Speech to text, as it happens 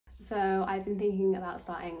So I've been thinking about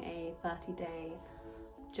starting a 30-day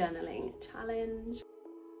journaling challenge.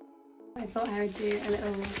 I thought I would do a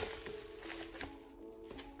little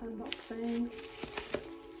unboxing.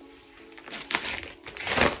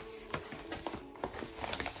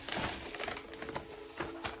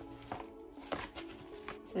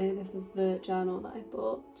 So this is the journal that I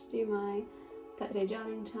bought to do my 30-day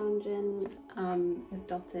journaling challenge in. It's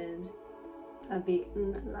dotted a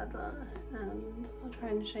vegan leather, and I'll try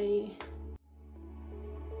and show you.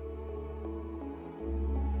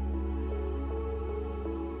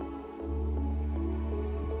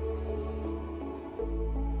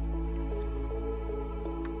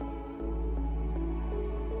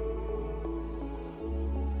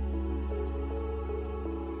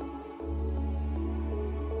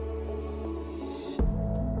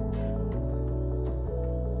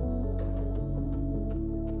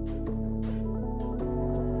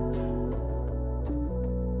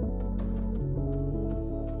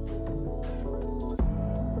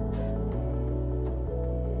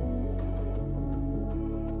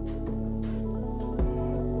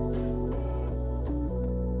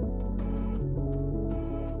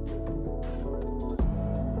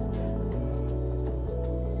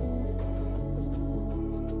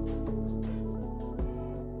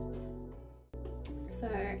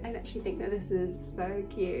 I actually think that this is so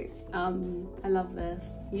cute. I love this.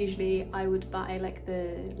 Usually I would buy like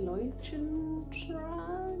the Leuchtturm,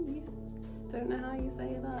 don't know how you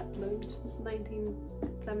say that,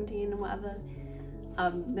 1917 or whatever,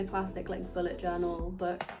 the classic like bullet journal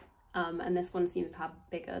book, and this one seems to have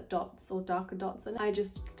bigger dots or darker dots, and I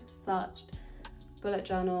just searched bullet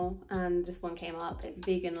journal and this one came up. It's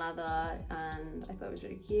vegan leather and I thought it was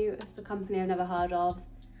really cute. It's a company I've never heard of,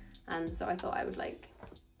 and so I thought I would like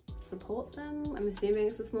support them. I'm assuming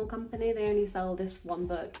it's a small company. They only sell this one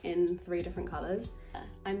book in 3 different colours.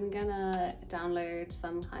 I'm gonna download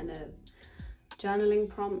some kind of journaling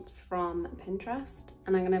prompts from Pinterest,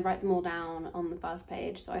 and I'm gonna write them all down on the first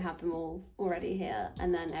page, so I have them all already here,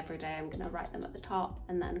 and then every day I'm gonna write them at the top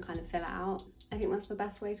and then kind of fill it out. I think that's the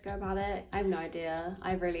best way to go about it. I have no idea.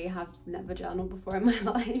 I really have never journaled before in my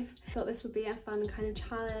life. I thought this would be a fun kind of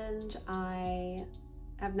challenge. I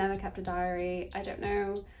have never kept a diary. I don't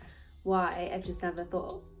know why, I've just never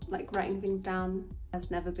thought like writing things down has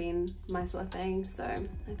never been my sort of thing, so I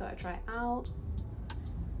thought I'd try it out.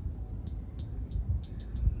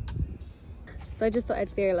 So I just thought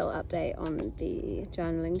I'd do a little update on the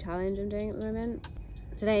journaling challenge I'm doing at the moment.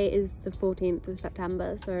 Today is the 14th of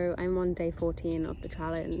September, so I'm on day 14 of the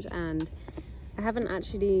challenge, and I haven't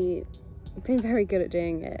actually been very good at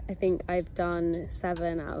doing it. I think I've done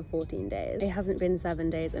 7 out of 14 days. It hasn't been 7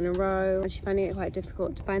 days in a row. I'm actually finding it quite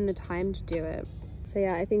difficult to find the time to do it. So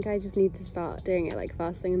yeah, I think I just need to start doing it like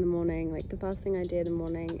first thing in the morning. Like the first thing I do in the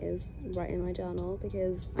morning is write in my journal,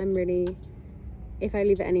 because I'm really, if I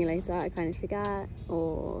leave it any later, I kind of forget,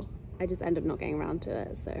 or I just end up not getting around to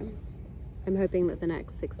it. So I'm hoping that the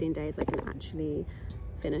next 16 days I can actually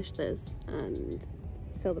finish this and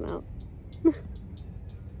fill them out.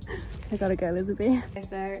 I gotta go, Elizabeth.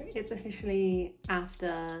 So it's officially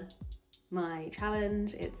after my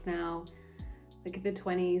challenge. It's now like the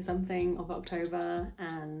 20-something of October,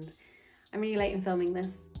 and I'm really late in filming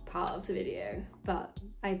this part of the video, but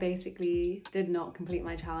I basically did not complete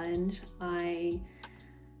my challenge. I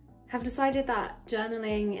have decided that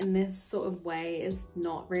journaling in this sort of way is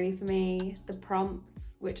not really for me. The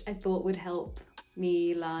prompts, which I thought would help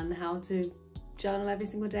me learn how to journal every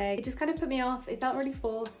single day, it just kind of put me off. It felt really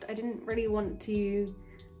forced. I didn't really want to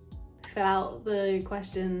fill out the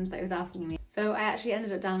questions that it was asking me. So I actually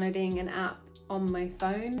ended up downloading an app on my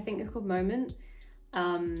phone. I think it's called Moment,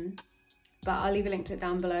 but I'll leave a link to it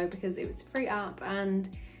down below because it was a free app, and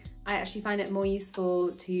I actually find it more useful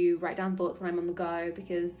to write down thoughts when I'm on the go,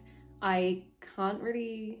 because I can't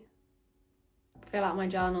really fill out my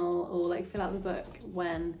journal or like fill out the book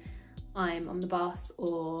when I'm on the bus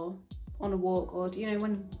or on a walk, or you know,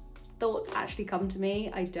 when thoughts actually come to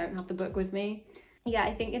me, I don't have the book with me. Yeah,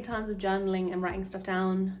 I think in terms of journaling and writing stuff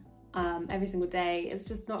down every single day, it's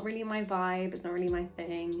just not really my vibe. It's not really my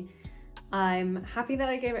thing. I'm happy that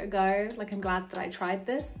I gave it a go. Like, I'm glad that I tried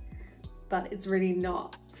this, but it's really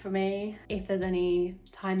not for me. If there's any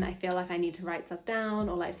time that I feel like I need to write stuff down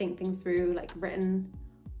or like think things through, like written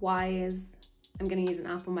wise, I'm gonna use an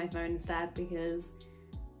app on my phone instead, because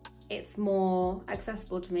it's more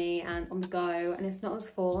accessible to me and on the go, and it's not as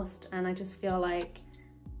forced. And I just feel like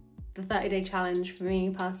the 30-day challenge for me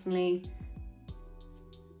personally,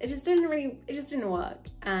 it just didn't work,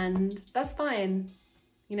 and that's fine.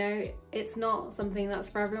 You know, it's not something that's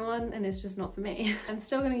for everyone, and it's just not for me. I'm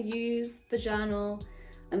still gonna use the journal.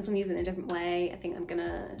 I'm just gonna use it in a different way. I think I'm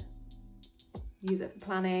gonna use it for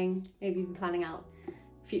planning, maybe even planning out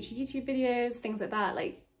future YouTube videos, things like that.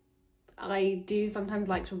 Like, I do sometimes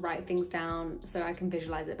like to write things down so I can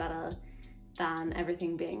visualize it better than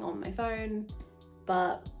everything being on my phone.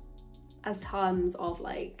 But as terms of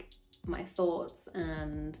like my thoughts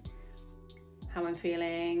and how I'm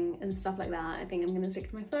feeling and stuff like that, I think I'm gonna stick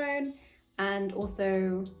to my phone, and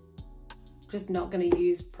also just not gonna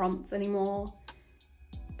use prompts anymore,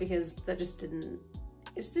 because that just didn't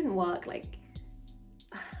work. Like,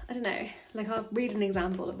 I don't know, like I'll read an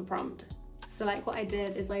example of a prompt. So like what I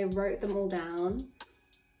did is I wrote them all down.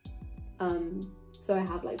 So I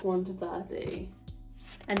had like 1 to 30.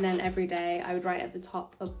 And then every day I would write at the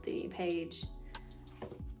top of the page,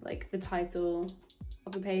 like the title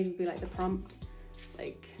of the page would be like the prompt,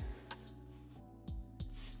 like,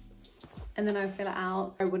 and then I would fill it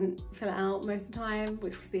out. I wouldn't fill it out most of the time,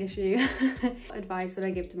 which was the issue. What advice would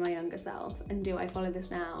I give to my younger self, and do I follow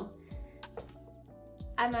this now?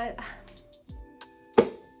 And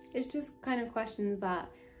it's just kind of questions that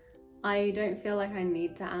I don't feel like I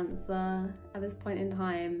need to answer at this point in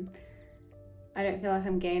time. I don't feel like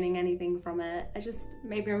I'm gaining anything from it.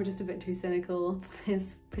 Maybe I'm just a bit too cynical for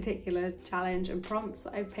this particular challenge and prompts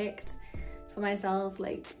that I picked for myself.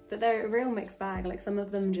 Like, but they're a real mixed bag. Like, some of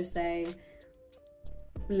them just say,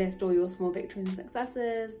 list all your small victories and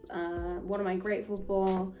successes. What am I grateful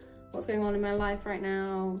for? What's going on in my life right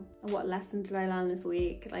now? What lesson did I learn this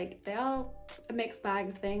week? Like, they are a mixed bag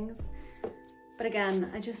of things. But again,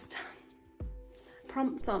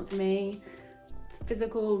 prompts aren't for me.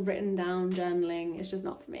 Physical written down journaling is just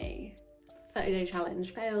not for me. 30-day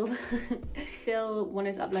challenge failed. Still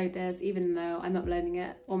wanted to upload this, even though I'm uploading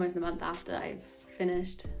it almost a month after I've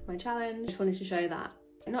finished my challenge. Just wanted to show that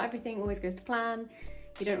not everything always goes to plan.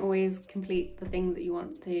 You don't always complete the things that you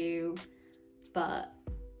want to, but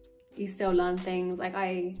you still learn things. Like,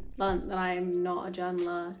 I learned that I'm not a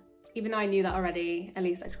journaler. Even though I knew that already, at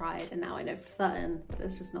least I tried, and now I know for certain that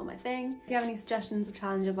it's just not my thing. If you have any suggestions of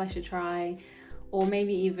challenges I should try, or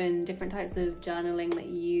maybe even different types of journaling that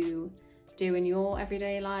you do in your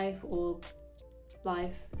everyday life, or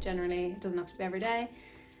life generally, it doesn't have to be every day,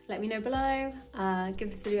 let me know below. Give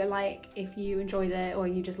this video a like if you enjoyed it, or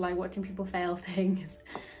you just like watching people fail things.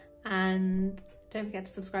 And don't forget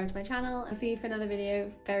to subscribe to my channel. I'll see you for another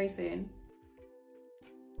video very soon.